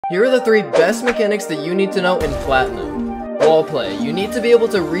Here are the 3 best mechanics that you need to know in Platinum. Wall play. You need to be able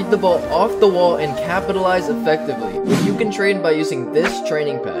to read the ball off the wall and capitalize effectively. You can train by using this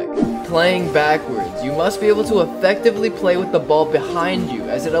training pack. Playing backwards. You must be able to effectively play with the ball behind you,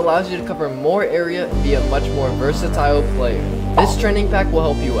 as it allows you to cover more area and be a much more versatile player. This training pack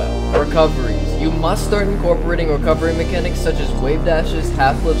will help you out. Recoveries. You must start incorporating recovery mechanics such as wave dashes,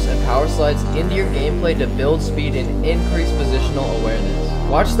 half flips, and power slides into your gameplay to build speed and increase positional awareness.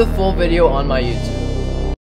 Watch the full video on my YouTube.